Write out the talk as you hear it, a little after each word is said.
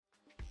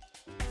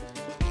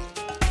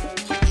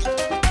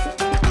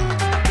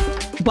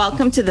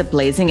Welcome to the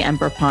Blazing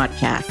Ember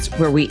Podcast,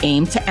 where we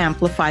aim to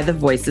amplify the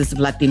voices of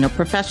Latino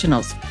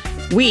professionals.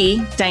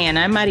 We,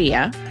 Diana and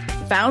Maria,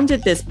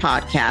 founded this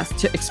podcast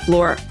to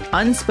explore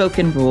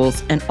unspoken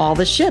rules and all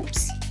the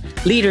ships: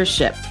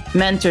 leadership,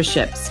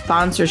 mentorship,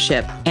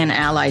 sponsorship, and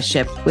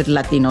allyship with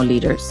Latino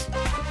leaders.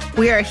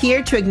 We are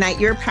here to ignite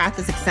your path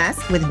to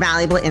success with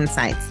valuable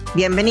insights.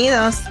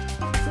 Bienvenidos.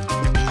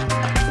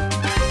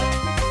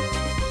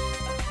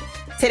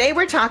 Today,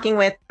 we're talking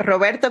with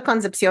Roberto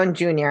Concepcion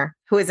Jr.,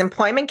 who is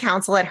employment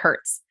counsel at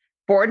Hearst,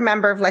 board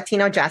member of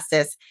Latino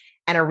Justice,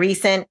 and a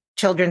recent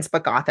children's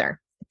book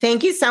author.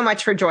 Thank you so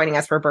much for joining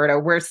us, Roberto.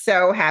 We're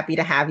so happy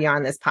to have you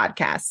on this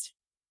podcast.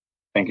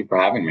 Thank you for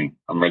having me.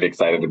 I'm really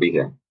excited to be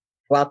here.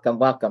 Welcome.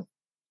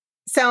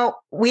 So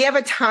we have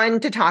a ton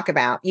to talk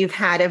about. You've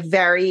had a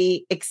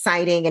very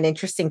exciting and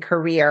interesting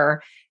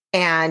career,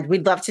 and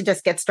we'd love to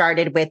just get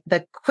started with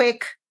the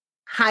quick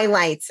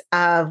highlights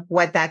of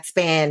what that's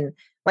been.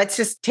 Let's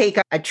just take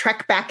a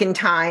trek back in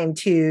time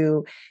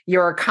to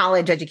your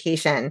college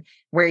education,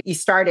 where you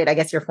started, I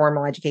guess, your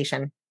formal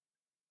education.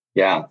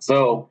 Yeah.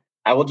 So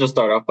I will just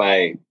start off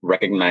by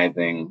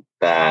recognizing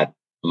that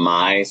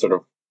my sort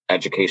of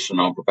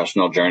educational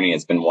professional journey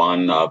has been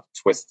one of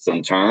twists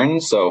and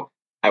turns. So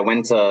I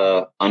went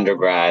to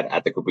undergrad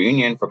at the Cooper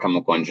Union for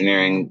chemical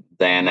engineering,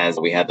 then as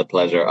we had the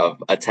pleasure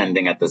of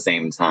attending at the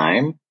same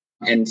time.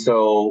 And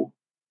so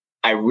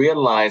I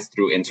realized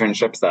through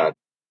internships that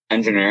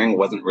engineering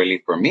wasn't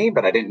really for me,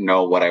 but I didn't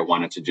know what I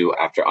wanted to do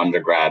after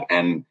undergrad.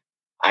 And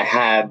I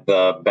had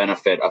the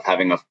benefit of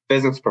having a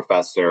physics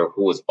professor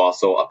who was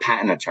also a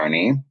patent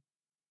attorney.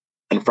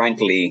 And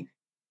frankly,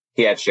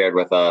 he had shared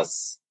with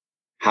us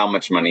how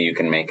much money you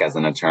can make as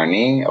an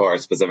attorney, or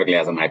specifically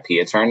as an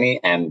IP attorney.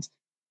 And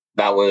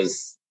that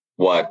was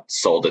what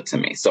sold it to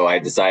me. So I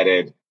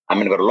decided I'm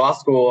going to go to law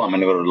school. I'm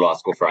going to go to law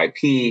school for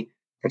IP,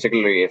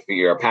 particularly if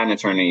you're a patent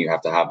attorney, you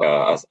have to have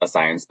a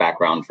science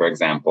background, for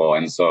example.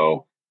 And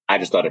so I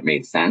just thought it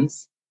made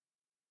sense.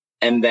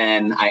 And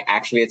then I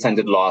actually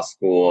attended law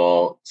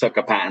school, took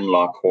a patent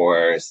law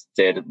course,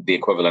 did the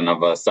equivalent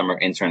of a summer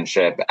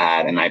internship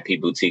at an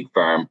IP boutique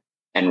firm,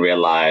 and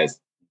realized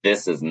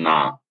this is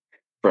not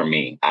for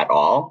me at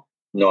all.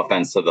 No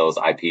offense to those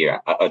IP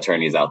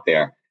attorneys out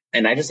there.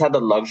 And I just had the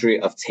luxury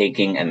of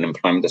taking an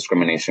employment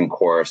discrimination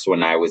course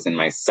when I was in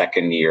my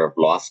second year of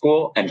law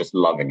school and just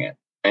loving it.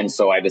 And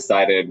so I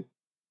decided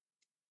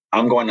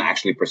I'm going to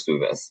actually pursue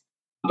this.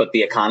 But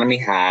the economy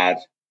had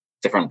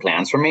different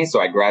plans for me. So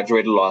I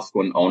graduated law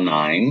school in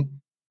 2009,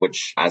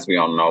 which, as we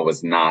all know,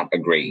 was not a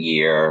great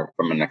year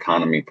from an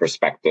economy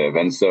perspective.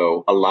 And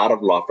so a lot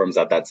of law firms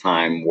at that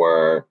time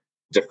were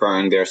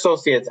deferring their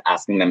associates,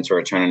 asking them to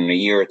return in a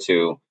year or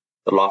two.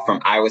 The law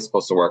firm I was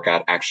supposed to work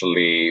at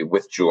actually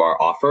withdrew our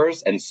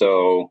offers. And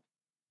so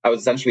I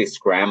was essentially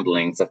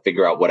scrambling to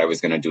figure out what I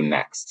was going to do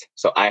next.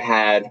 So I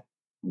had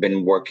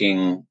been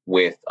working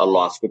with a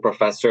law school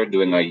professor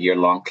doing a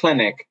year-long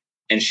clinic,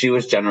 and she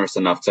was generous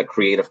enough to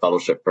create a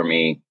fellowship for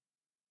me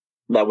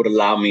that would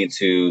allow me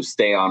to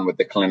stay on with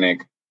the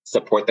clinic,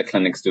 support the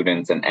clinic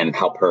students, and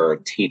help her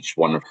teach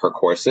one of her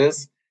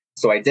courses.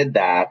 So I did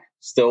that,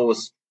 still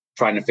was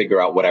trying to figure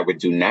out what I would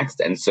do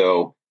next. And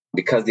so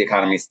because the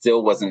economy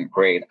still wasn't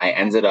great, I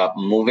ended up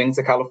moving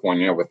to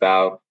California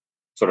without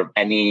sort of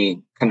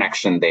any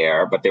connection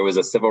there. But there was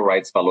a civil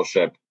rights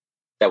fellowship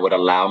that would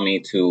allow me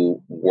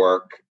to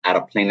work at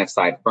a plaintiff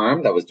side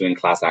firm that was doing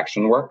class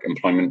action work,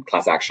 employment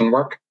class action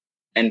work.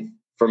 And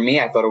for me,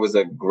 I thought it was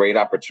a great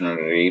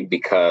opportunity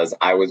because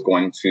I was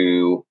going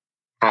to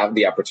have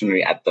the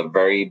opportunity at the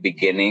very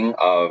beginning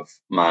of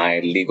my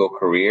legal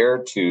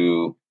career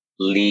to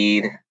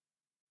lead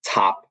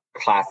top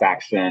class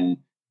action,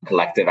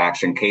 collective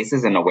action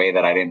cases in a way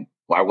that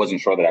I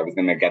wasn't sure that I was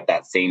going to get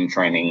that same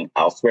training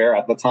elsewhere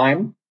at the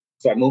time.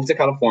 So I moved to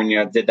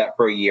California, did that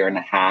for a year and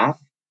a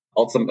half.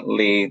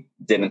 Ultimately,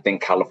 didn't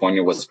think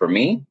California was for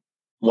me.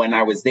 When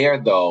I was there,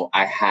 though,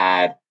 I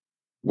had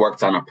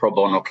worked on a pro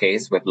bono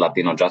case with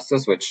Latino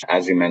Justice, which,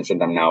 as you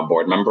mentioned, I'm now a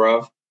board member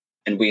of.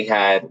 And we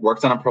had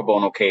worked on a pro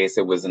bono case.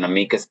 It was an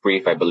amicus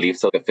brief, I believe,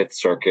 so the Fifth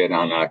Circuit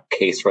on a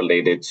case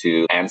related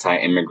to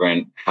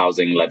anti-immigrant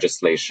housing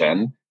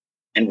legislation,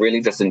 and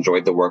really just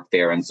enjoyed the work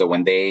there. And so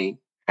when they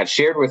had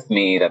shared with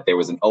me that there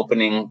was an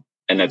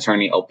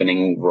attorney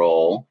opening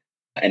role,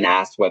 and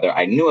asked whether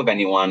I knew of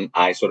anyone,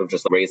 I sort of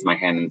just raised my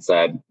hand and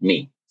said,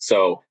 me.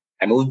 So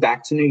I moved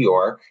back to New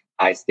York.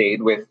 I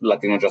stayed with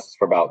Latino Justice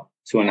for about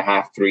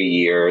 2.5, 3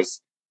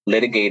 years,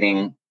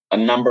 litigating a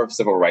number of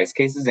civil rights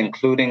cases,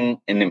 including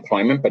in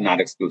employment, but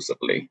not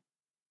exclusively.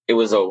 It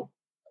was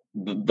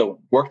the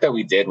work that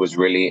we did was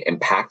really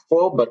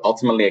impactful, but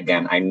ultimately,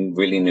 again, I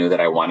really knew that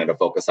I wanted to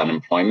focus on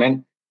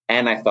employment.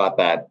 And I thought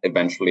that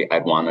eventually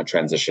I'd want to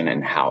transition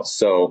in-house.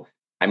 So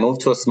I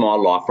moved to a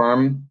small law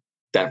firm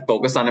that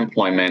focused on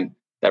employment,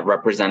 that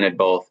represented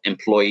both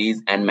employees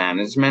and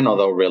management,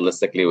 although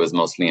realistically it was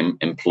mostly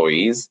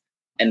employees.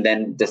 And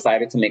then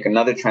decided to make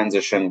another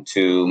transition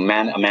to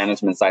a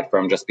management side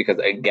firm, just because,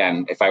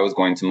 again, if I was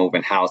going to move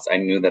in-house, I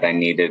knew that I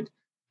needed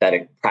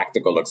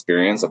practical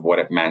experience of what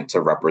it meant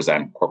to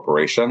represent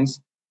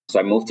corporations. So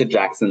I moved to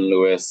Jackson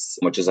Lewis,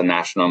 which is a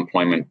national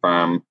employment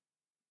firm,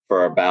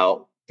 for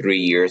about 3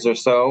 years or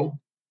so.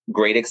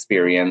 Great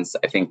experience.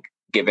 I think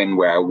given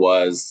where I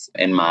was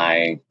in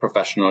my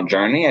professional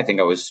journey, I think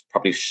I was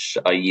probably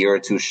a year or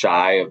two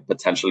shy of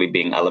potentially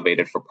being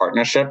elevated for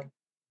partnership.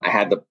 I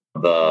had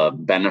the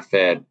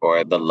benefit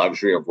or the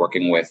luxury of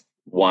working with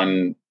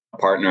one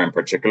partner in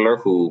particular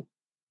who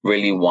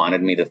really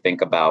wanted me to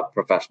think about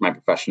my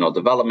professional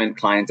development,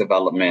 client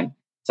development,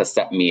 to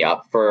set me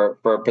up for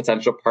a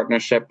potential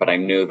partnership. But I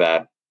knew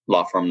that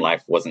law firm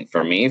life wasn't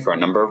for me for a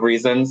number of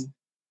reasons.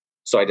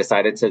 So I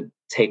decided to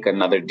take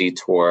another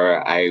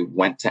detour. I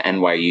went to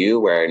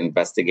NYU, where I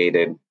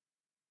investigated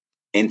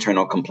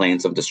internal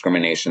complaints of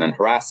discrimination and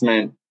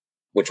harassment,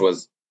 which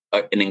was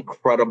an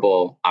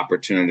incredible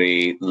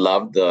opportunity.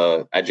 Loved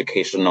the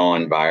educational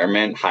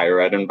environment, higher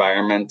ed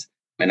environment.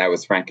 And I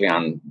was frankly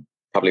on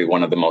probably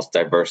one of the most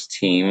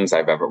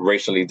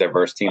racially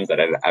diverse teams that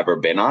I'd ever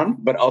been on,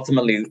 but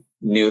ultimately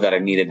knew that I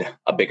needed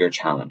a bigger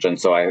challenge. And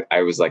so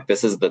I was like,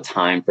 this is the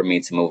time for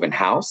me to move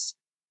in-house.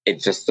 It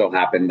just so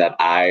happened that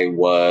I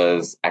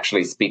was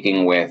actually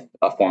speaking with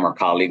a former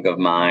colleague of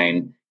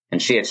mine,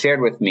 and she had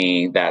shared with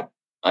me that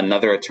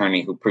another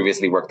attorney who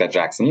previously worked at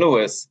Jackson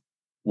Lewis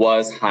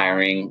was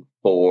hiring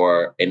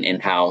for an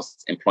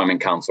in-house employment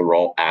counsel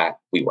role at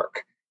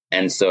WeWork.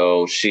 And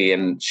so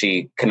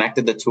she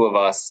connected the two of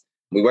us.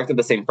 We worked at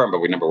the same firm, but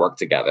we never worked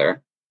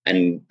together.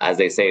 And as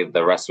they say,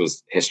 the rest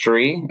was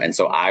history. And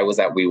so I was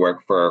at WeWork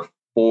for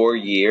 4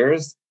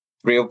 years,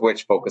 3 of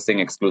which focusing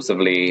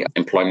exclusively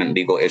employment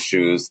legal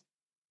issues.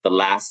 The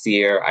last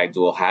year I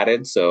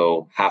dual-hatted.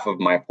 So half of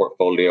my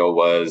portfolio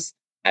was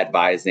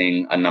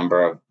advising a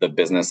number of the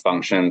business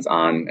functions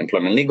on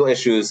employment legal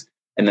issues.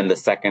 And then the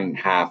second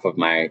half of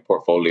my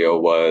portfolio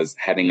was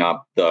heading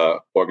up the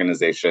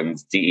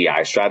organization's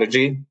DEI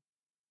strategy.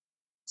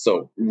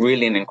 So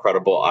really an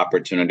incredible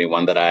opportunity,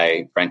 one that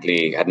I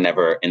frankly had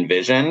never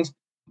envisioned,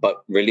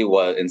 but really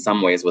was in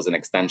some ways was an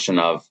extension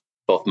of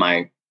both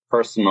my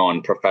personal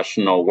and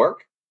professional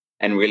work,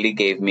 and really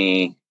gave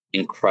me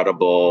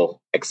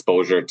incredible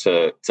exposure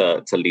to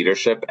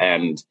leadership.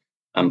 And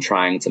I'm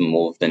trying to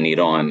move the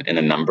needle in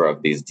a number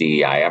of these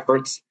DEI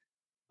efforts.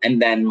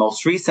 And then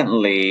most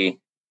recently,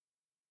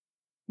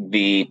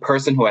 the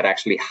person who had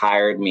actually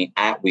hired me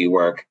at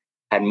WeWork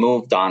had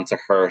moved on to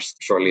Hearst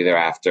shortly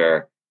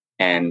thereafter.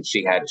 And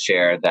she had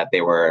shared that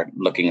they were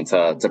looking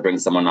to bring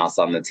someone else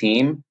on the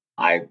team.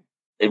 I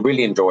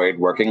really enjoyed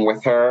working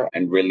with her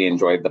and really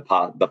enjoyed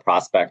the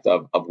prospect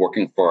of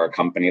working for a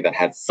company that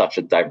had such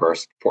a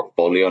diverse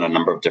portfolio and a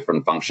number of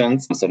different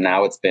functions. So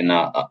now it's been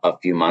a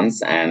few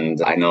months,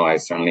 and I know I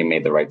certainly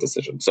made the right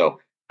decision. So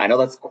I know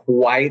that's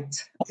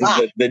quite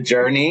the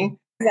journey.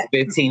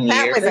 15 years.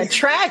 That was a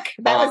trek.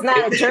 That was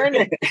not a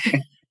journey.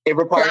 It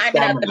requires climbing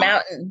stamina. up the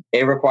mountain.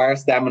 It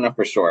requires stamina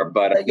for sure.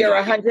 But you're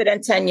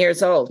 110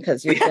 years old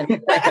because you've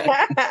been.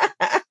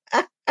 But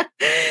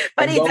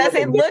he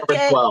doesn't look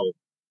it.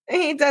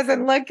 He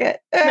doesn't look it.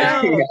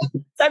 No.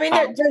 I mean,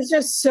 there's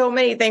just so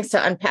many things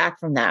to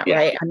unpack from that,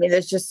 right? I mean,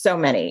 there's just so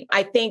many.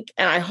 I think,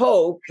 and I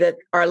hope that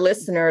our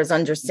listeners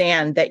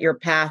understand that your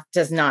path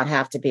does not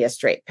have to be a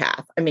straight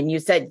path. I mean, you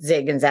said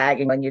zig and zag,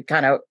 and when you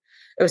it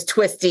was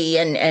twisty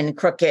and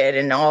crooked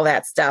and all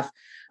that stuff.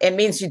 It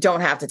means you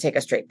don't have to take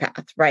a straight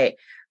path, right?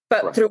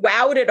 But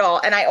throughout it all,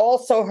 and I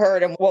also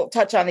heard, and we'll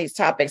touch on these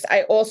topics,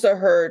 I also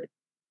heard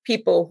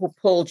people who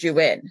pulled you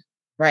in,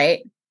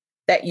 right?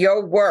 That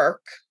your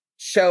work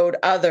showed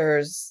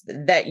others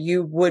that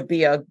you would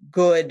be a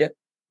good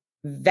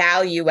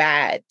value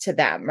add to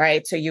them,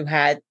 right? So you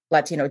had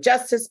Latino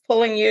Justice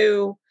pulling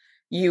you,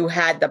 you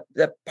had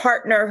the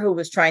partner who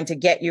was trying to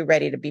get you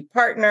ready to be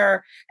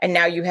partner, and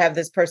now you have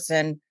this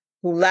person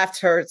who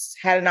left Hearst,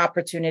 had an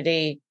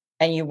opportunity,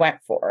 and you went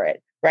for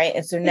it, right?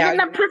 And so now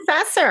the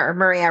professor,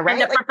 Maria,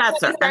 right? And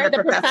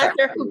the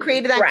professor who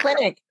created that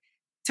clinic.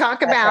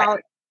 Talk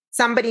about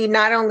somebody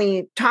not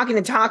only talking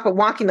the talk, but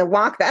walking the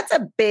walk. That's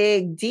a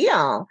big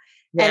deal.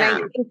 Yeah.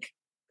 And I think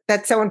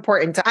that's so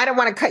important. I don't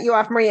want to cut you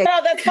off, Maria. No,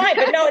 that's fine.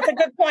 But no, it's a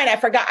good point.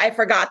 I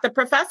forgot the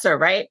professor,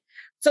 right?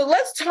 So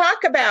let's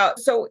talk about,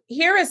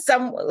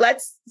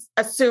 let's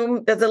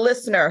assume there's a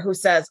listener who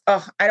says,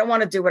 oh, I don't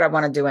want to do what I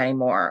want to do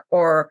anymore.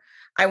 Or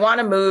I want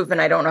to move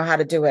and I don't know how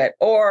to do it.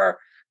 Or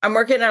I'm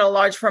working at a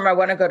large firm. I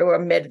want to go to a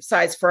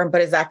mid-sized firm,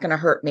 but is that going to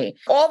hurt me?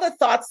 All the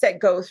thoughts that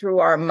go through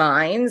our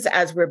minds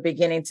as we're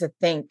beginning to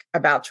think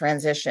about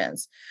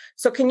transitions.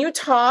 So can you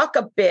talk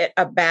a bit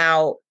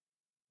about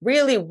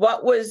really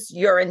what was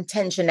your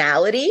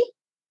intentionality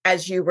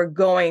as you were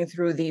going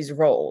through these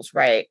roles,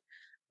 right?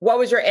 What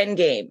was your end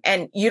game?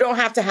 And you don't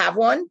have to have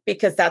one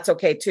because that's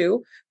okay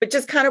too, but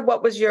just kind of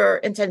what was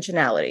your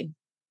intentionality?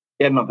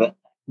 Yeah, no,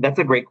 that's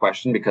a great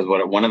question, because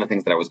one of the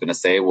things that I was going to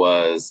say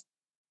was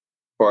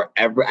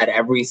at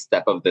every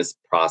step of this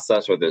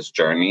process or this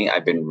journey,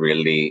 I've been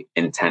really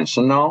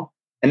intentional.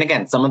 And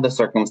again, some of the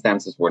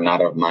circumstances were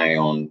not of my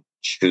own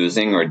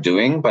choosing or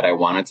doing, but I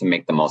wanted to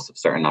make the most of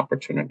certain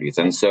opportunities.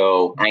 And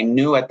so I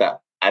knew at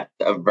at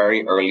a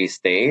very early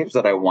stage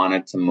that I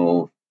wanted to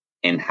move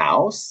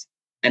in-house.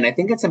 And I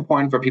think it's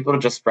important for people to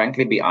just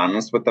frankly be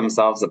honest with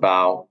themselves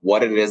about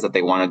what it is that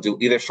they want to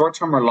do, either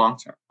short-term or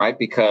long-term, right?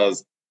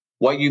 Because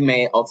what you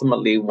may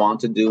ultimately want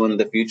to do in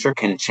the future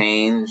can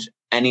change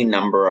any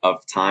number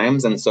of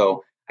times. And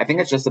so I think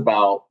it's just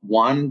about,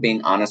 one,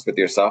 being honest with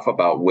yourself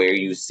about where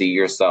you see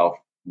yourself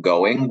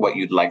going, what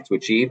you'd like to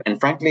achieve. And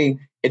frankly,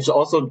 it's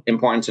also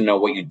important to know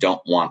what you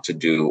don't want to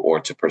do or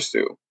to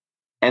pursue.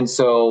 And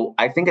so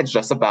I think it's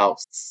just about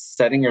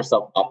setting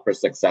yourself up for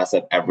success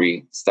at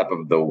every step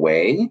of the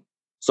way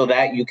so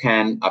that you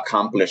can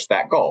accomplish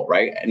that goal,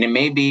 right? And it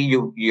may be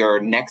your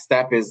next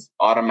step is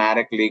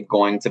automatically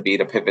going to be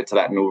to pivot to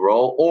that new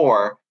role,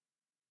 or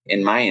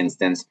in my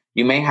instance,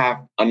 you may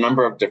have a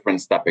number of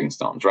different stepping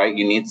stones, right?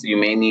 You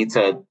may need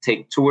to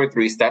take 2 or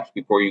 3 steps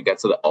before you get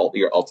to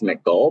your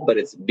ultimate goal, but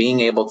it's being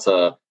able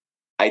to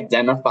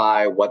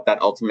identify what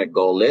that ultimate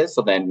goal is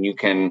so then you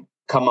can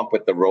come up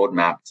with the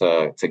roadmap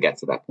to get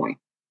to that point.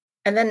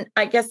 And then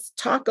I guess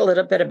talk a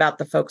little bit about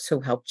the folks who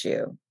helped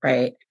you,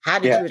 right? How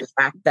did you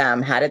attract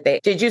them?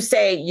 Did you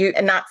say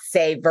and not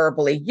say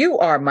verbally, you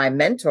are my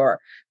mentor,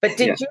 but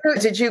did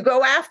you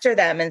go after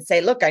them and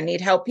say, look, I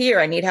need help here.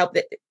 I need help.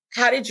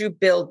 How did you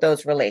build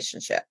those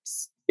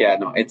relationships? Yeah,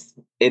 no, it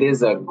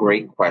is a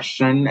great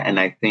question. And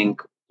I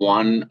think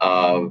one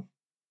of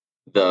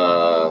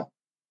the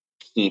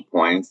key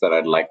points that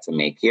I'd like to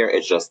make here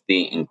is just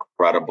the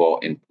incredible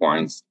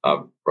importance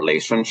of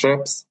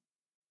relationships.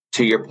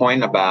 To your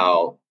point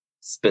about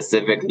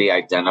specifically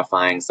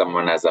identifying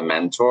someone as a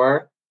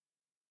mentor,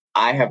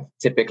 I have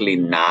typically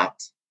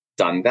not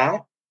done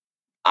that.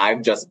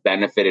 I've just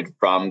benefited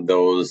from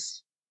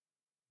those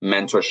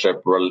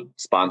mentorship,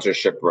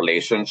 sponsorship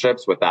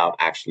relationships without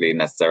actually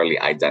necessarily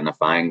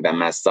identifying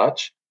them as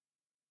such.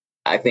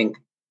 I think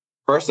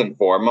first and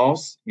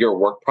foremost, your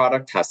work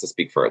product has to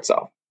speak for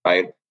itself,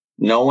 right?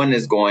 No one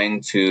is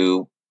going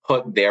to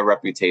put their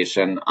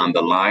reputation on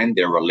the line,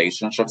 their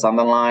relationships on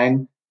the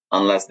line,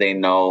 unless they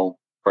know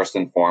first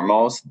and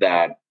foremost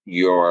that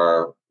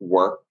your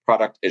work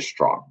product is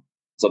strong.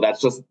 So that's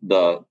just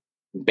the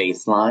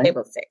baseline.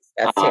 Table stakes.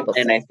 That's table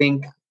stakes.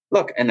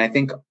 And I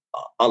think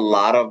a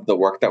lot of the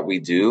work that we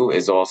do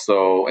is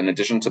also, in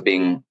addition to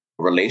being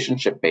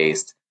relationship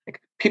based, like,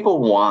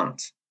 people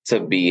want to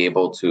be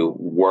able to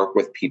work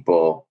with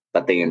people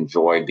that they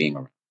enjoy being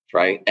around,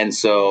 right? And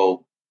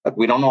so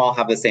we don't all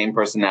have the same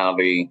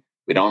personality.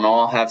 We don't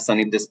all have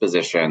sunny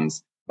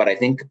dispositions, but I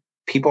think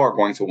people are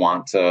going to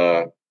want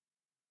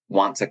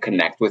to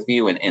connect with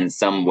you in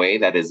some way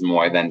that is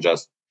more than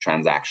just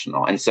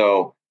transactional. And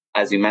so,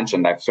 as you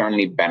mentioned, I've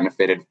certainly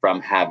benefited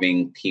from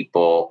having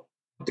people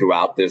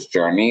throughout this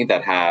journey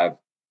that have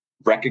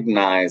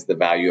recognized the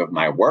value of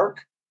my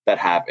work, that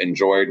have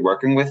enjoyed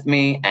working with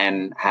me,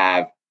 and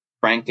have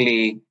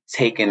frankly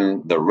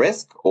taken the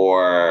risk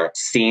or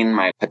seen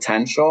my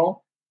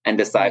potential and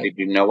decided,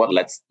 you know what,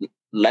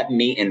 let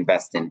me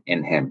invest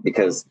in him.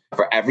 Because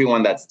for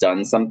everyone that's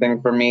done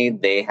something for me,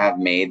 they have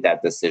made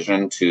that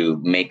decision to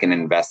make an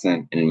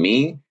investment in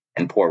me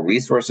and pour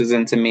resources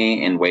into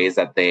me in ways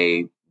that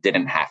they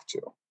didn't have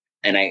to.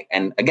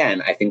 And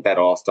again, I think that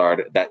all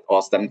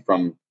stemmed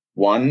from,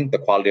 one, the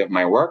quality of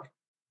my work,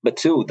 but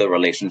two, the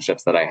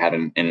relationships that I had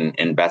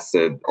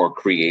invested or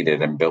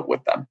created and built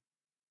with them.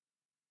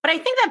 But I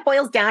think that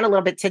boils down a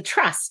little bit to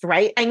trust,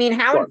 right? I mean,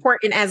 how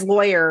important as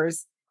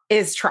lawyers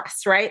is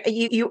trust, right?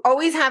 You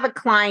always have a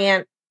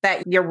client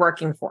that you're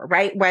working for,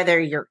 right? Whether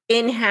you're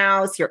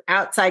in-house, you're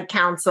outside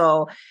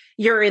counsel,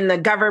 you're in the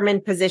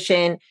government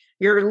position,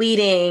 you're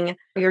leading,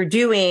 you're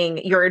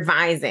doing, you're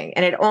advising,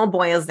 and it all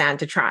boils down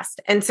to trust.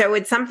 And so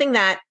it's something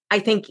that I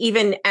think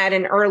even at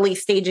an early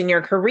stage in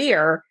your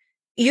career,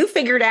 you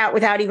figured out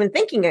without even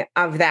thinking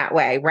of that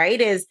way,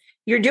 right? Is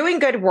you're doing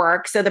good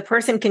work so the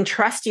person can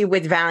trust you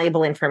with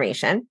valuable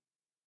information.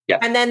 Yeah.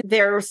 And then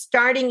they're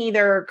starting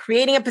either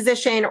creating a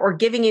position or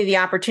giving you the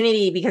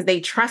opportunity because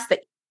they trust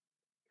that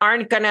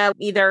aren't going to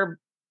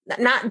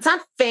it's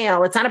not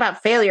fail. It's not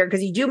about failure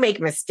because you do make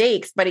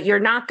mistakes, but you're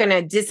not going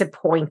to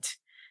disappoint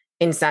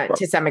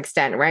to some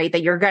extent, right?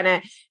 That you're going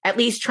to at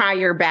least try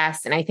your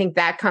best. And I think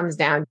that comes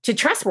down to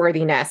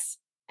trustworthiness.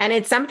 And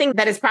it's something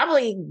that has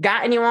probably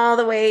gotten you all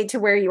the way to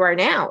where you are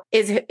now.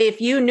 Is if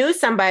you knew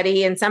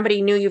somebody and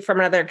somebody knew you from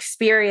another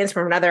experience,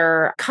 from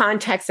another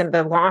context in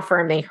the law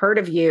firm, they heard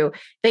of you,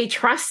 they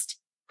trust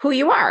who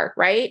you are,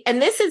 right?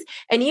 And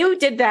you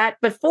did that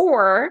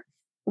before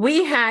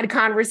we had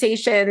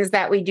conversations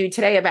that we do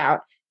today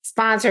about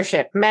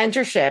sponsorship,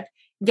 mentorship,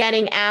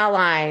 getting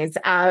allies,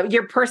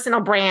 your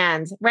personal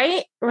brand,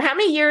 right? How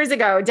many years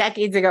ago,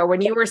 decades ago, when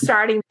you were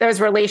starting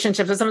those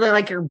relationships with something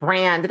like your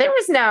brand, there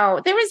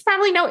was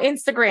probably no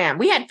Instagram.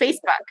 We had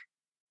Facebook.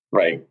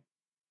 Right.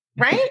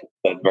 Right?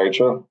 That's very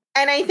true.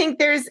 And I think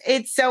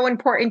it's so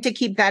important to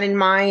keep that in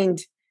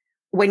mind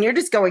when you're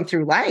just going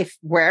through life,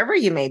 wherever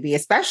you may be,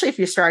 especially if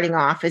you're starting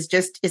off, is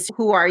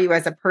who are you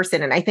as a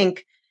person? And I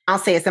think I'll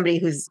say, as somebody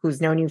who's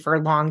known you for a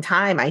long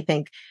time, I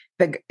think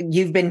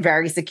you've been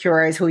very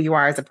secure as who you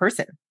are as a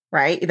person,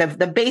 right?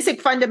 The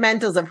basic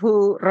fundamentals of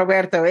who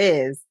Roberto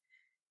is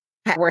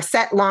were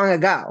set long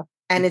ago.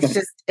 And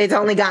it's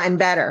only gotten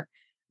better.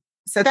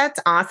 So that's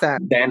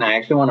awesome. Dan, I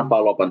actually want to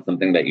follow up on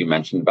something that you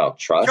mentioned about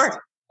trust.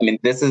 Sure. I mean,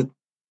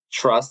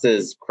 trust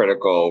is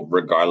critical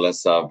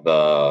regardless of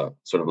the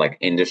sort of like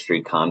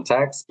industry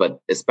context, but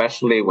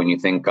especially when you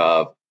think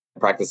of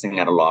practicing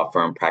at a law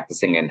firm,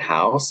 practicing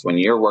in-house, when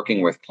you're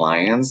working with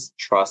clients,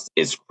 trust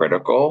is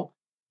critical.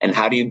 And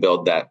how do you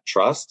build that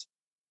trust?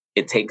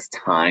 It takes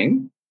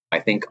time. I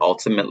think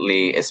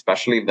ultimately,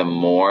 especially the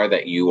more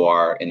that you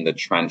are in the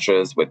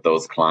trenches with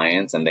those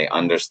clients and they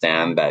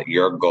understand that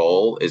your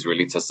goal is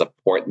really to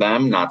support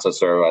them, not to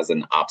serve as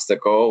an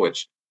obstacle,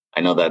 which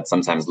I know that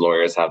sometimes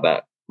lawyers have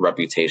that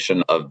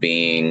reputation of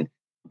being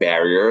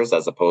barriers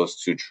as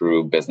opposed to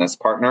true business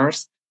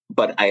partners.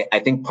 But I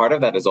think part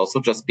of that is also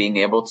just being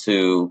able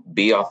to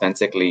be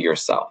authentically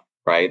yourself,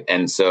 right?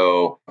 And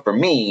so for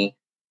me,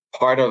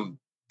 part of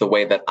the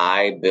way that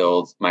I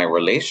build my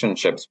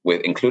relationships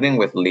with, including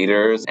with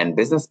leaders and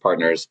business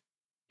partners,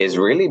 is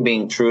really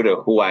being true to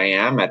who I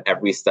am at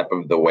every step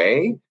of the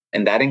way.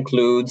 And that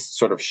includes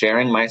sort of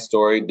sharing my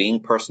story, being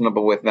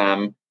personable with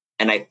them.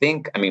 And I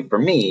think, I mean, for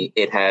me,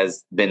 it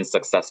has been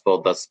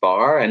successful thus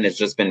far. And it's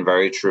just been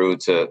very true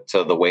to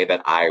the way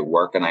that I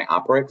work and I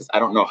operate, because I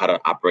don't know how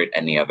to operate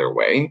any other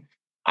way.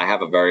 I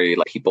have a very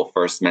people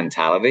first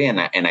mentality.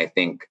 And I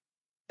think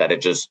that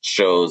it just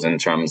shows in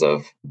terms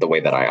of the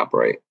way that I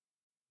operate.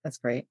 That's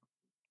great.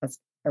 That's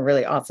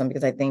really awesome,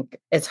 because I think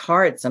it's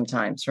hard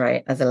sometimes,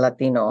 right, as a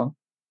Latino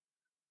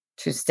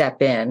to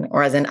step in,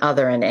 or as an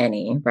other in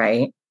any,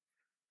 right,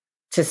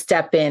 to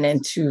step in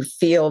and to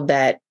feel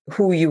that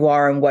who you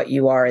are and what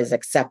you are is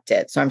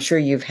accepted. So I'm sure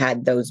you've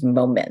had those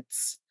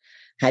moments.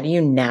 How do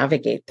you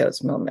navigate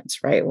those moments,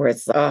 right, where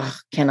it's,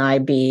 can I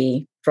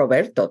be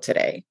Roberto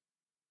today?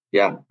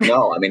 Yeah,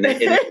 no, I mean,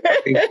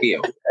 it's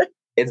real.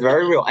 It's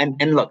very real.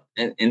 And look,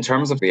 in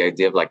terms of the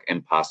idea of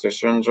imposter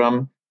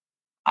syndrome,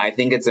 I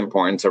think it's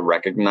important to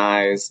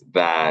recognize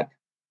that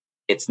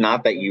it's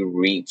not that you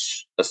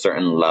reach a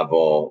certain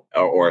level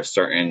or a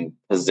certain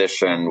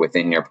position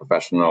within your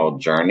professional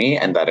journey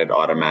and that it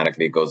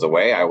automatically goes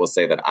away. I will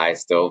say that I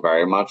still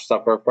very much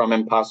suffer from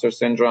imposter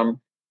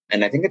syndrome.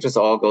 And I think it just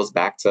all goes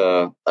back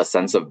to a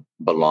sense of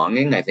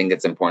belonging. I think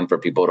it's important for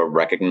people to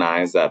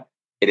recognize that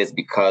it is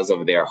because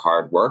of their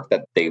hard work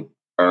that they've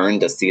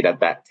earned a seat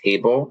at that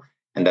table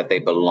and that they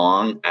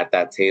belong at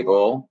that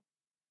table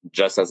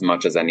just as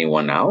much as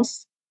anyone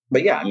else.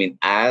 But yeah, I mean,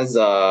 as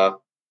a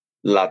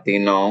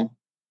Latino,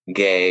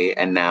 gay,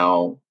 and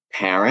now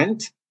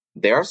parent,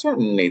 there are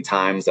certainly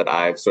times that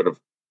I've sort of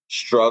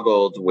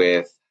struggled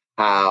with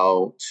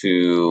how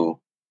to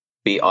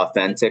be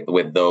authentic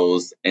with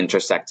those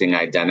intersecting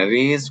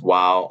identities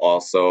while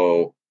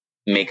also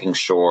making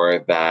sure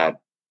that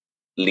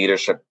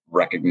leadership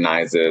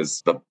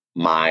recognizes the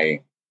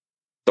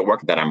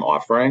work that I'm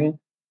offering.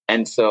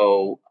 And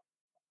so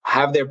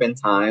have there been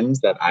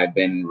times that I've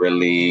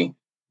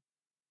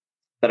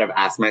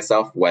asked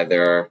myself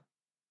whether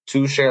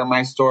to share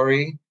my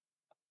story?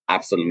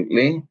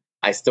 Absolutely.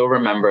 I still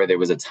remember there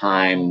was a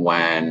time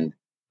when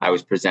I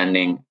was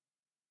presenting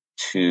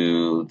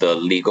to the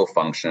legal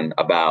function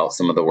about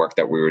some of the work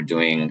that we were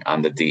doing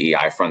on the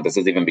DEI front. This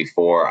is even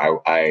before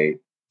I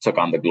took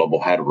on the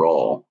global head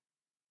role.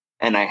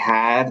 And I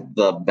had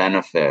the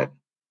benefit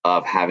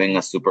of having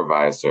a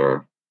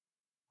supervisor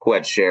who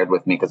had shared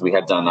with me, because we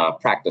had done a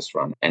practice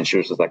run. And she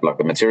was just like, look,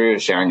 the material you're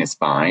sharing is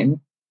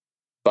fine,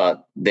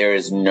 but there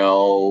is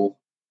no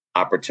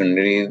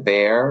opportunity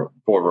there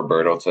for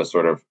Roberto to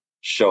sort of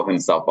show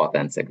himself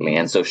authentically.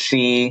 And so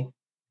she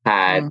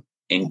had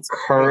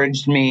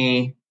encouraged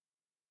me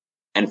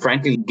and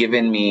frankly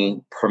given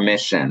me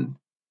permission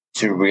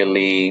to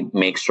really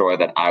make sure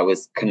that I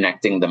was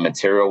connecting the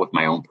material with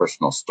my own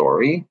personal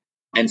story.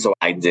 And so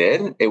I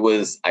did. It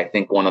was, I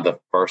think, one of the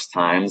first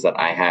times that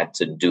I had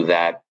to do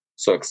that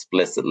so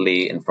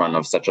explicitly in front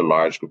of such a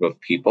large group of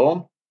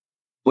people,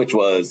 which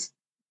was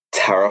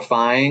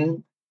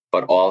terrifying,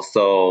 but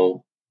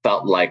also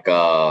felt like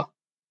very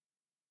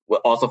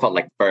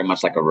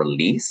much like a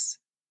release.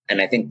 And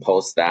I think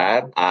post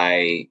that,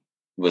 I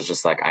was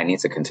just like, I need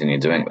to continue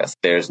doing this.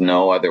 There's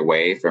no other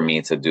way for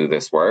me to do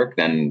this work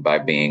than by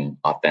being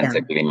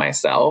authentically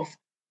myself.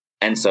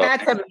 And so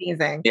that's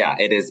amazing. Yeah,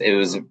 it is. It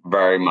was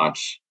very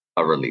much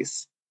a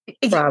release.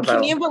 Bravo.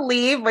 Can you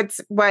believe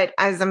what,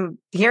 as I'm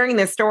hearing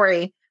this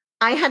story,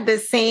 I had the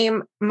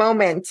same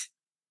moment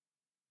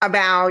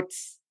about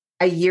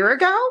a year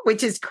ago,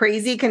 which is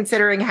crazy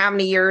considering how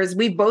many years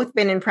we've both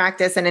been in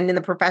practice and in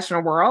the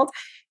professional world.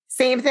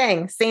 Same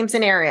thing, same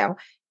scenario.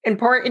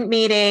 Important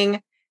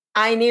meeting.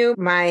 I knew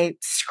my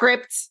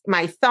script,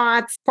 my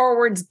thoughts,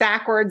 forwards,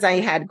 backwards. I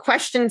had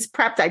questions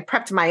prepped. I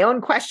prepped my own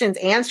questions,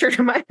 answered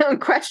my own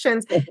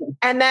questions.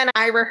 And then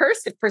I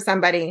rehearsed it for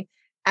somebody.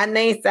 And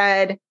they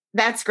said,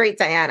 that's great,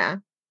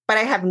 Diana, but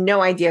I have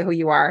no idea who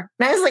you are.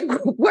 And I was like,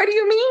 what do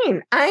you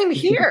mean? I'm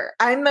here.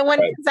 I'm the one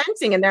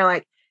presenting. And they're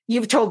like,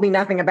 you've told me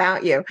nothing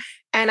about you.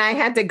 And I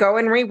had to go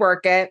and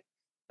rework it.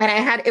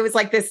 And it was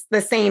like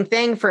the same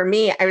thing for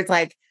me. I was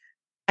like,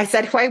 I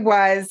said who I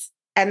was,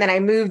 and then I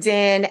moved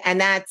in,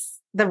 and that's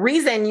the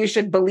reason you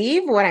should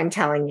believe what I'm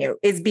telling you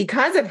is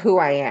because of who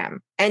I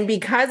am and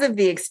because of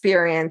the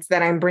experience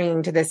that I'm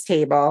bringing to this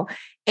table.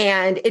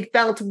 And it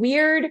felt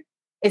weird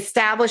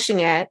establishing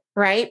it,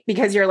 right?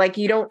 Because you're like,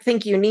 you don't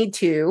think you need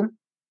to,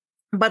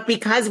 but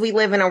because we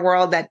live in a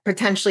world that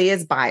potentially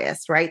is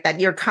biased, right? That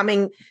you're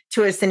coming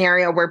to a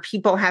scenario where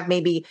people have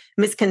maybe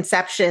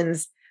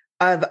misconceptions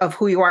of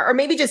who you are, or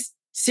maybe just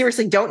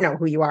seriously don't know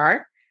who you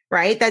are,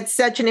 right? That's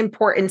such an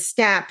important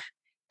step.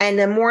 And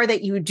the more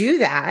that you do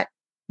that,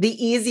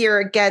 the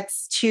easier it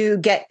gets to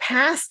get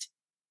past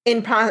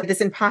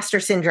this imposter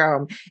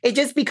syndrome. It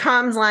just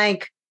becomes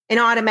like an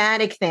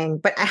automatic thing.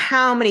 But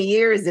how many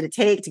years did it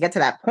take to get to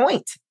that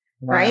point?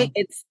 Wow. Right?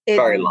 It's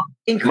very long.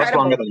 Incredible. Much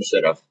longer than it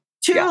should have.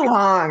 Too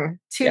long.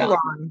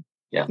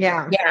 Yeah.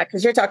 Yeah.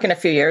 Because you're talking a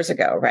few years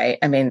ago, right?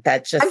 I mean,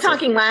 that's just. I'm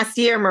talking last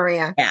year,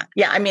 Maria. Yeah.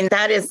 Yeah. I mean,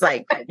 that is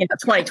like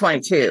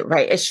 2022,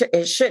 right?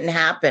 It shouldn't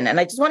happen. And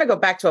I just want to go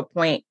back to a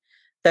point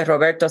that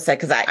Roberto said,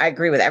 because I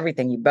agree with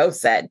everything you both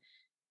said,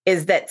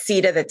 is that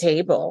seat at the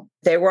table.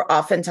 There were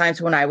often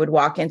times when I would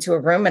walk into a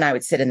room and I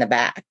would sit in the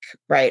back,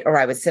 right? Or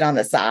I would sit on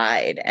the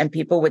side and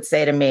people would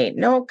say to me,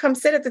 no, come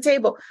sit at the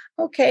table.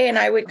 Okay. And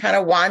I would kind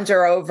of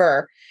wander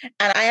over.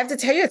 And I have to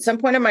tell you, at some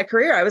point in my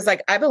career, I was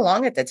like, I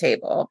belong at the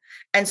table.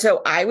 And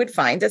so I would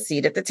find a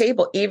seat at the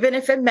table, even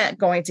if it meant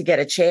going to get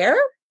a chair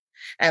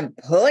and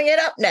pulling it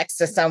up next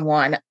to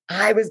someone,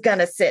 I was going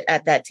to sit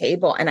at that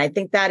table. And I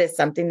think that is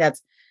something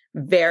that's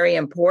very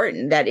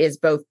important. That is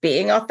both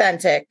being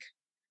authentic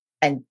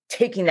and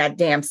taking that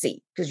damn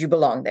seat because you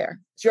belong there.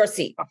 It's your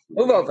seat.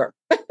 Move over.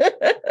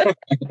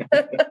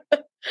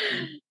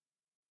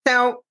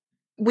 So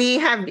we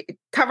have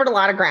covered a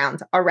lot of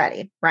ground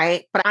already,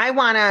 right? But I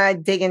want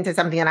to dig into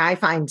something that I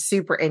find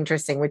super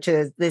interesting, which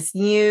is this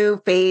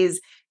new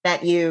phase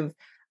that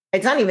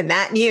it's not even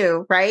that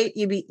new, right?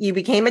 You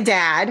became a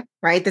dad,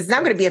 right? This is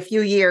not going to be a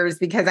few years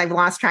because I've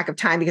lost track of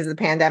time because of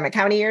the pandemic.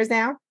 How many years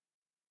now?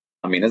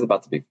 I mean, it's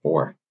about to be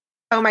 4.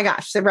 Oh my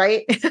gosh. So,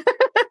 right?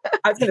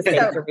 I was going to say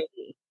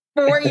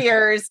 4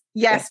 years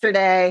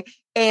yesterday.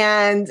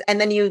 And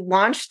then you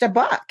launched a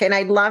book, and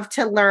I'd love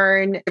to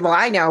learn. Well,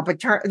 I know, but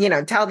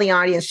tell the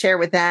audience, share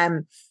with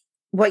them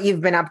what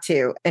you've been up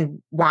to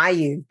and why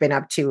you've been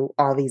up to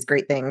all these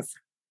great things.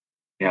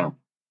 Yeah.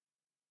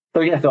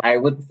 So I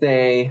would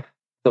say,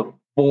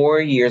 4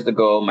 years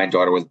ago, my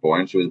daughter was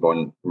born. She was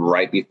born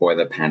right before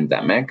the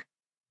pandemic.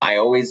 I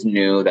always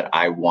knew that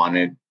I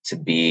wanted to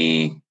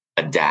be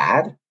a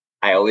dad.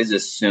 I always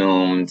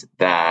assumed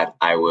that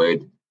I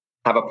would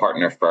have a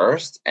partner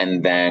first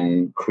and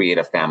then create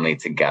a family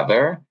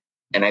together.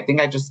 And I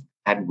think I just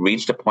had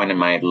reached a point in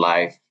my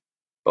life,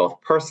 both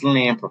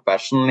personally and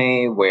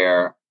professionally,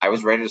 where I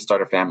was ready to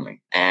start a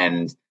family.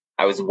 And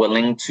I was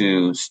willing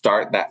to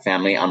start that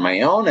family on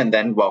my own and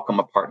then welcome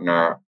a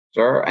partner.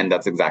 And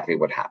that's exactly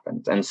what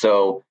happened. And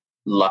so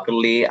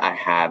luckily, I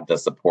had the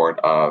support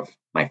of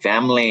my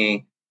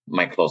family,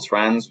 my close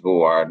friends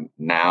who are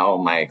now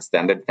my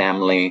extended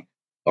family,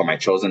 or my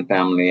chosen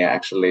family,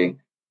 actually.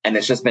 And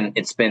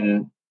it's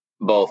been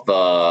both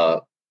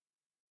a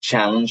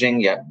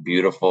challenging yet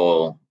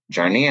beautiful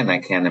journey. And I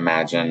can't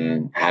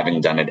imagine having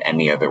done it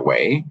any other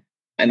way.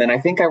 And then I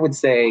think I would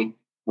say,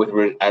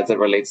 as it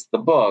relates to the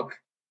book,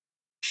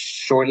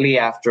 shortly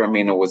after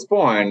Amina was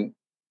born,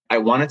 I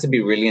wanted to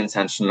be really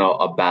intentional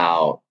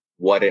about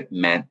what it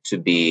meant to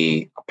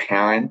be a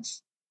parent,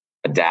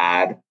 a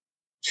dad,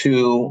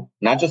 to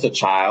not just a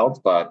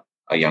child, but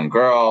a young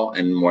girl,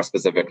 and more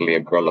specifically,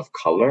 a girl of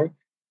color.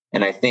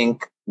 And I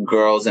think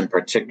girls in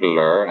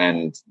particular,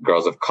 and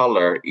girls of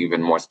color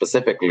even more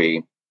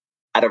specifically,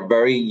 at a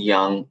very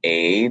young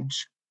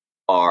age,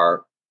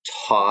 are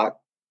taught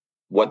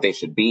what they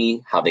should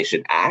be, how they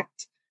should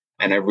act.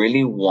 And I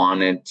really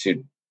wanted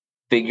to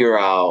figure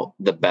out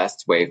the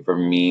best way for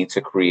me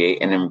to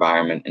create an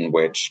environment in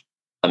which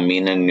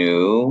Amina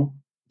knew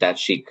that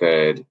she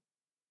could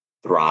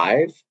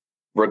thrive,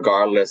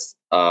 regardless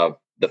of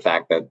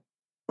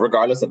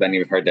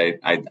any of her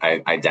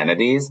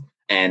identities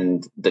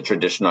and the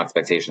traditional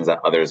expectations that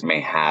others may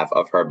have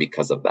of her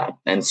because of that.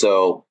 And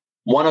so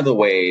one of the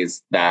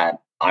ways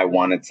that I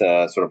wanted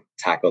to sort of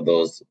tackle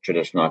those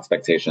traditional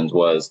expectations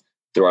was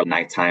through our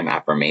nighttime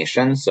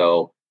affirmation.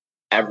 So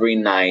every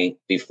night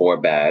before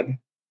bed,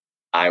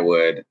 I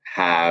would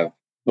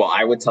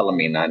tell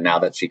Amina, now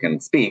that she can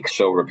speak,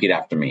 she'll repeat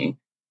after me.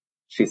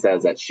 She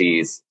says that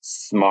she's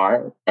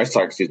smart.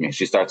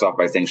 She starts off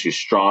by saying she's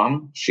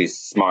strong, she's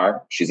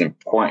smart, she's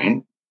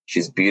important,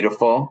 she's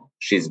beautiful,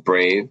 she's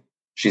brave,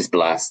 she's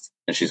blessed,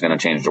 and she's going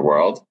to change the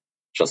world.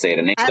 She'll say it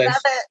in English. I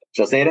love it.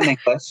 She'll say it in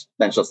English.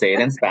 Then she'll say it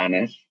in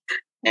Spanish.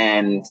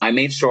 And I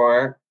made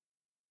sure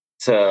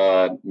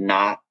to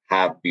not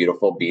have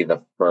beautiful be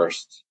the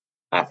first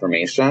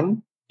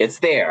affirmation. It's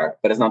there,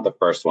 but it's not the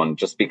first one,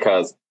 just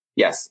because,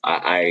 yes,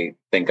 I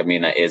think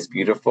Amina is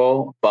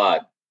beautiful,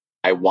 but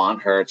I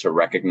want her to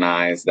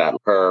recognize that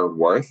her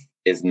worth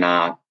is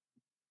not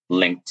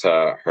linked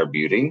to her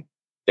beauty.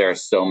 There are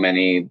so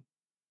many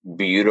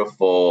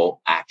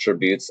beautiful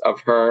attributes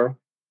of her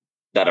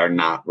that are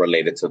not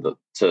related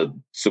to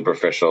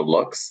superficial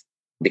looks.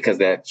 because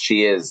that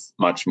she is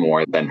much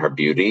more than her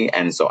beauty.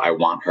 And so I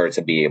want her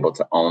to be able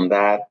to own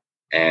that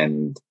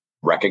and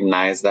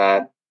recognize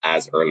that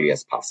as early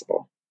as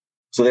possible.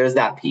 So there's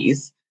that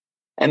piece.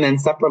 And then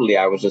separately,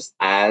 I was just,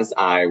 as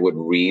I would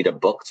read a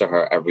book to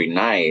her every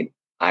night,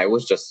 I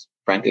was just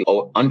frankly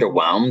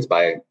underwhelmed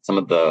by some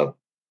of the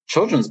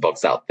children's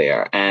books out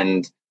there.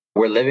 And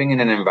we're living in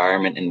an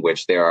environment in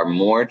which there are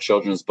more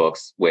children's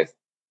books with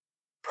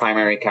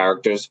primary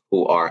characters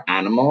who are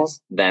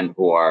animals than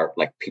who are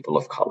like people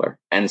of color.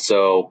 And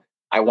so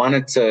I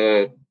wanted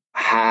to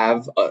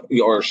have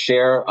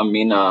share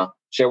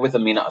with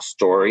Amina a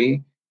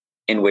story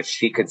in which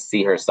she could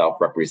see herself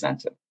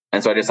represented.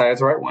 And so I decided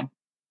to write one.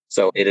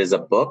 So it is a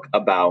book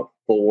about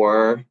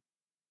 4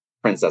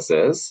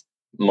 princesses,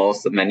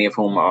 many of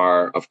whom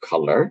are of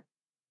color,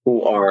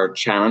 who are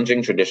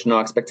challenging traditional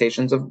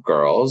expectations of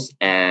girls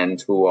and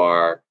who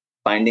are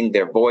finding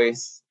their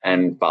voice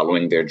and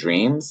following their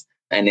dreams.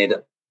 And it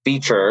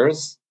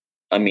features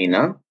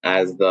Amina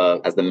as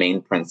the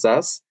main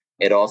princess.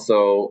 It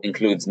also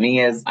includes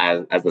me as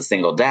the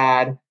single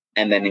dad,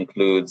 and then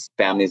includes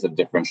families of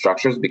different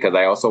structures, because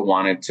I also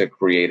wanted to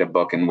create a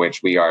book in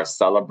which we are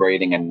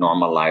celebrating and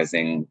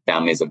normalizing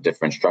families of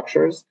different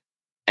structures.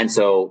 And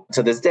so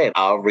to this day,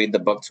 I'll read the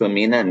book to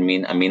Amina,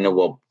 and Amina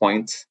will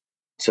point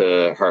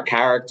to her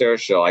character.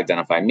 She'll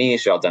identify me.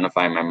 She'll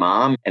identify my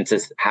mom. And to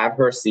have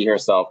her see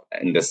herself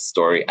in this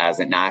story as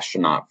an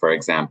astronaut, for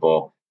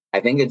example, I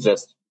think it's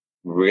just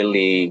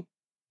really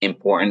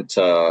important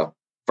for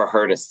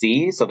her to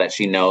see, so that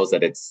she knows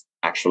that it's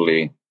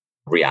actually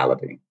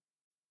reality.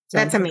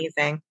 That's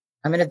amazing.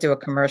 I'm going to do a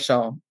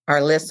commercial. Our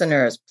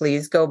listeners,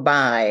 please go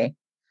buy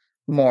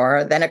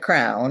More Than a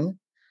Crown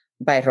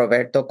by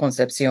Roberto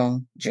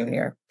Concepcion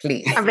Jr.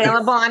 Please.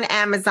 Available on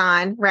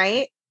Amazon,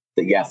 right?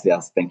 Yes.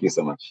 Thank you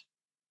so much.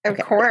 Of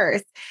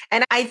course.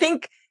 And I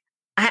think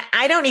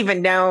I don't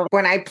even know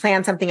when I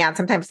plan something out.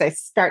 Sometimes I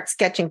start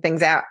sketching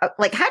things out.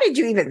 Like, how did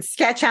you even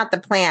sketch out the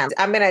plans?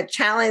 I'm going to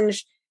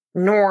challenge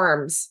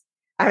norms,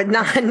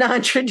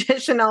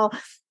 non-traditional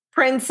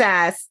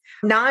princess,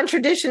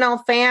 non-traditional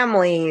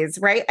families,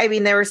 right? I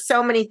mean, there were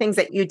so many things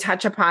that you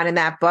touch upon in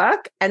that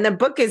book, and the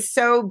book is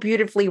so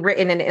beautifully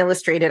written and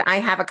illustrated. I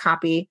have a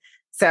copy.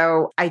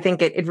 So I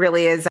think it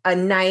really is a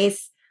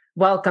nice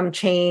welcome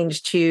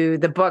change to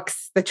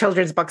the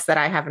children's books that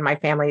I have in my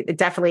family. It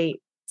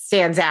definitely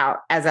stands out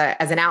as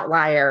an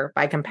outlier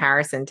by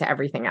comparison to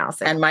everything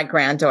else. And my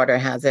granddaughter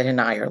has it in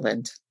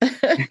Ireland.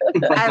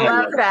 I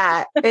love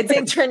that. It's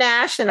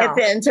international.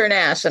 It's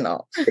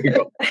international.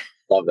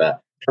 Love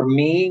that. For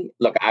me,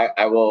 look,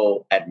 I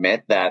will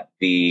admit that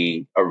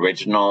the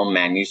original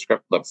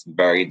manuscript looks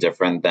very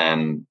different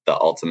than the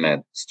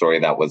ultimate story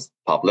that was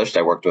published.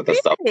 I worked with a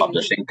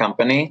self-publishing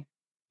company.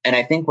 And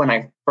I think when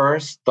I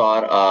first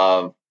thought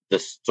of the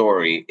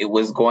story, it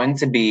was going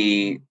to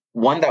be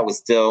one that was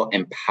still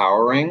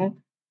empowering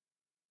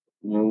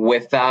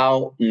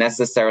without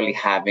necessarily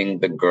having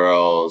the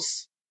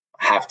girls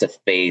have to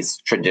face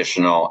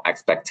traditional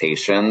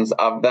expectations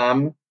of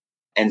them.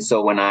 And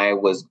so when I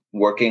was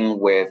working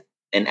with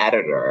an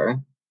editor,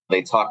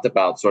 they talked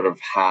about sort of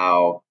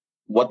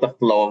what the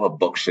flow of a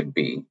book should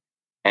be.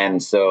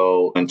 And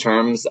so in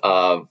terms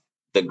of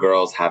the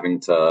girls having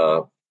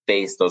to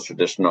face those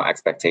traditional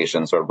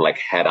expectations sort of like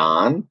head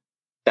on,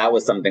 that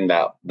was something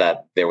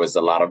that there was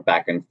a lot of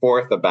back and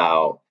forth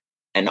about,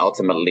 and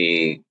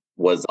ultimately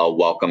was a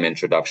welcome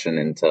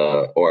introduction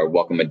or a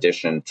welcome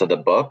addition to the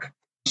book,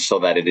 so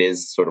that it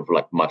is sort of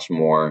like much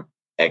more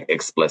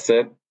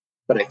explicit.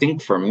 But I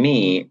think for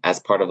me, as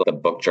part of the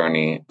book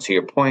journey, to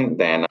your point,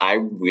 then I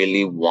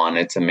really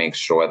wanted to make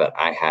sure that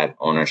I had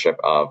ownership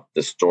of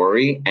the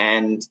story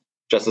and,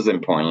 just as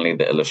importantly,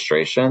 the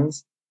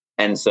illustrations.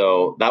 And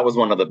so that was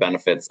one of the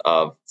benefits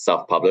of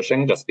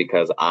self-publishing, just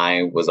because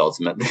I was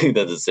ultimately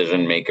the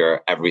decision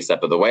maker every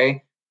step of the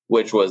way,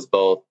 which was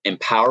both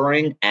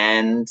empowering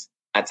and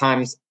at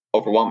times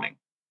overwhelming.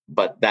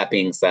 But that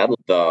being said,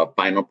 the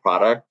final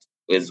product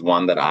is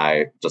one that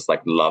I just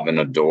like love and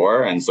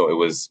adore. And so it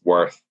was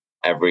worth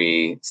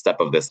every step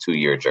of this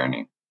 2-year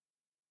journey.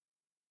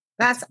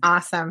 That's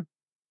awesome.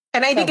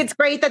 And I think it's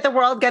great that the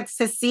world gets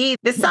to see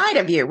this side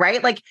of you,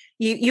 right? Like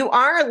you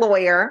are a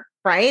lawyer,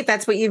 right?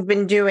 That's what you've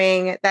been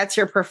doing. That's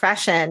your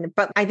profession.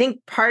 But I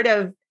think part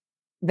of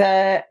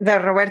the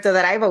Roberto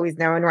that I've always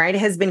known, right,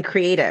 has been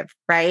creative,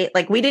 right?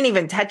 Like we didn't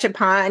even touch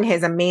upon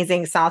his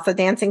amazing salsa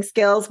dancing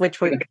skills, which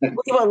we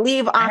will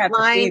leave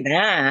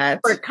offline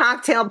for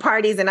cocktail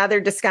parties and other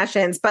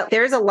discussions. But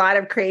there's a lot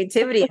of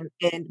creativity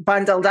and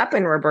bundled up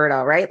in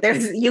Roberto, right?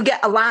 You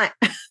get a lot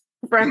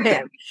from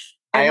him.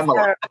 I am a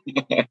lot.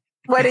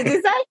 What did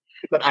you say?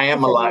 But I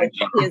am a lot.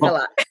 He is a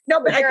lot.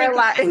 No, but I think a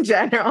lot in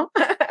general.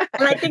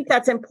 And I think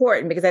that's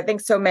important because I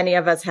think so many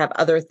of us have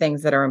other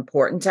things that are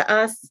important to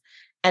us.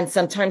 And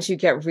sometimes you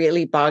get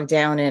really bogged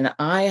down in,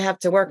 I have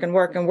to work and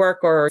work and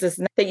work, or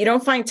that you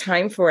don't find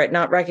time for it,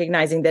 not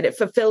recognizing that it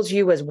fulfills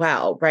you as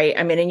well, right?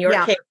 I mean, in your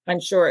case, I'm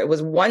sure it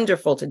was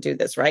wonderful to do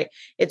this, right?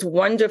 It's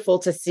wonderful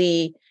to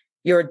see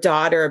your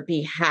daughter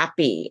be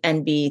happy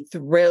and be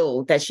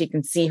thrilled that she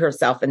can see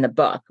herself in the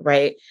book,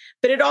 right?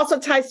 But it also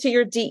ties to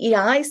your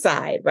DEI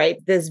side, right?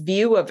 This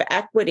view of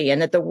equity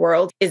and that the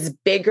world is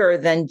bigger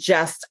than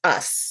just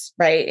us,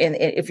 right? And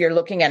if you're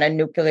looking at a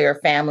nuclear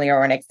family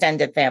or an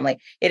extended family,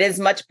 it is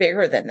much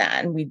bigger than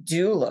that. And we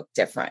do look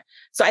different.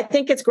 So I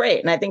think it's great.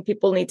 And I think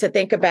people need to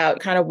think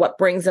about kind of what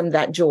brings them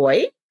that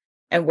joy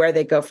and where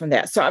they go from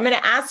there. So I'm going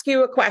to ask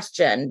you a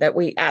question that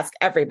we ask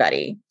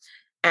everybody.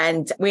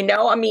 And we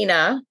know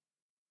Amina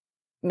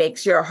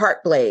makes your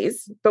heart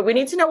blaze, but we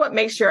need to know what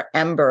makes your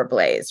ember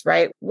blaze,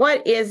 right?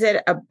 What is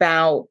it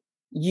about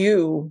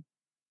you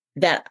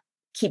that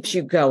keeps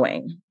you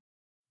going?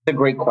 It's a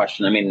great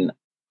question. I mean,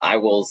 I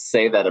will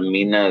say that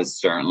Amina is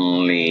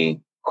certainly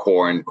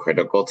core and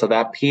critical to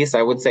that piece.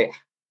 I would say,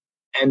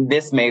 and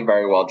this may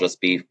very well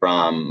just be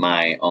from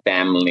my own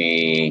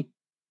family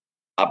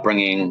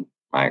upbringing.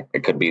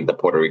 It could be the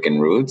Puerto Rican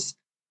roots.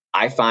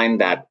 I find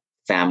that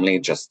family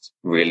just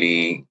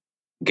really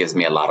gives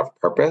me a lot of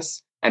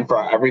purpose. And for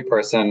every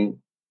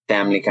person,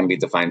 family can be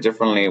defined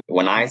differently.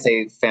 When I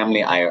say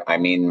family, I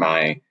mean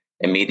my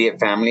immediate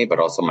family, but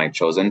also my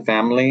chosen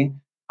family.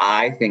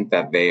 I think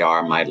that they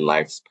are my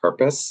life's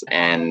purpose.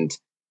 And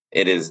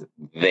it is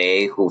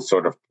they who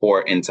sort of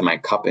pour into my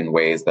cup in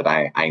ways that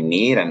I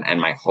need.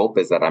 And my hope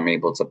is that I'm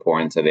able to pour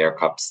into their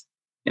cups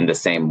in the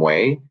same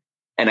way.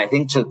 And I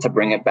think to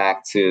bring it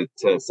back to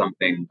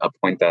a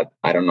point that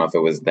I don't know if it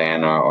was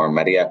Diana or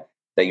Maria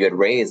that you had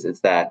raised,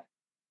 is that,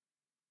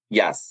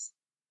 yes,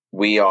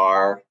 we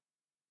are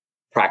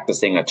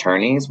practicing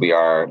attorneys. We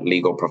are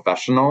legal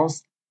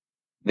professionals.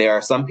 There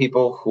are some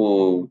people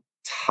who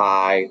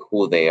tie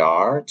who they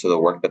are to the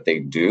work that they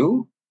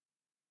do.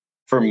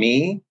 For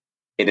me,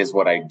 it is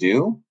what I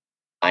do.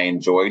 I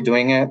enjoy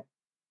doing it,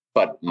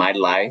 but my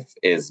life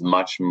is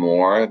much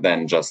more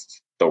than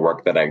just the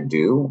work that I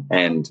do.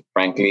 And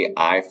frankly,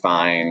 I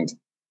find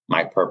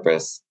my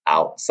purpose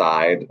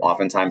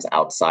oftentimes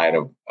outside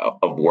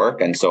of work.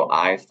 And so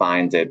I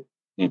find it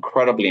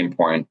incredibly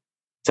important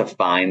to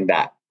find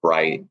that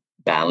right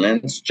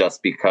balance,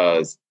 just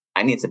because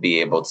I need to be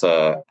able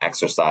to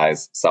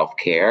exercise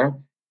self-care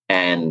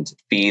and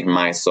feed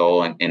my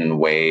soul in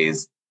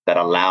ways that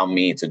allow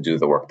me to do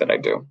the work that I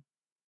do.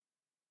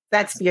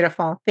 That's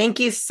beautiful. Thank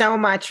you so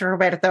much,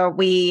 Roberto.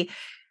 We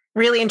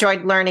really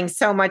enjoyed learning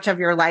so much of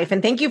your life.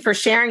 And thank you for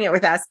sharing it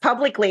with us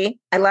publicly.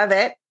 I love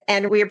it.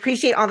 And we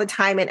appreciate all the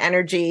time and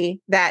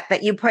energy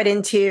that you put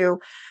into,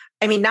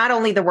 I mean, not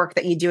only the work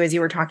that you do, as you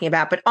were talking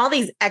about, but all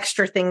these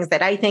extra things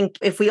that I think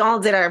if we all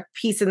did our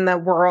piece in the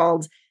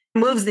world,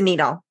 moves the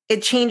needle.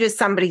 It changes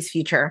somebody's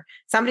future.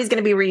 Somebody's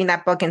going to be reading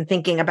that book and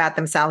thinking about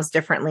themselves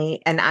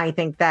differently. And I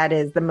think that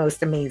is the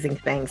most amazing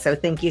thing. So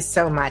thank you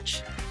so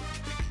much.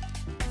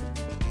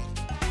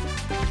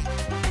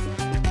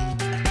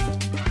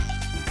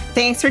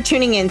 Thanks for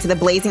tuning in to the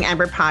Blazing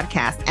Ember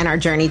podcast and our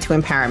journey to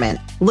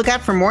empowerment. Look out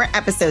for more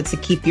episodes to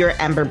keep your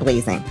ember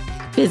blazing.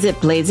 Visit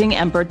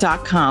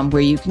blazingember.com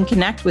where you can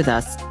connect with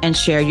us and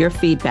share your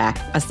feedback.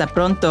 Hasta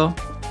pronto.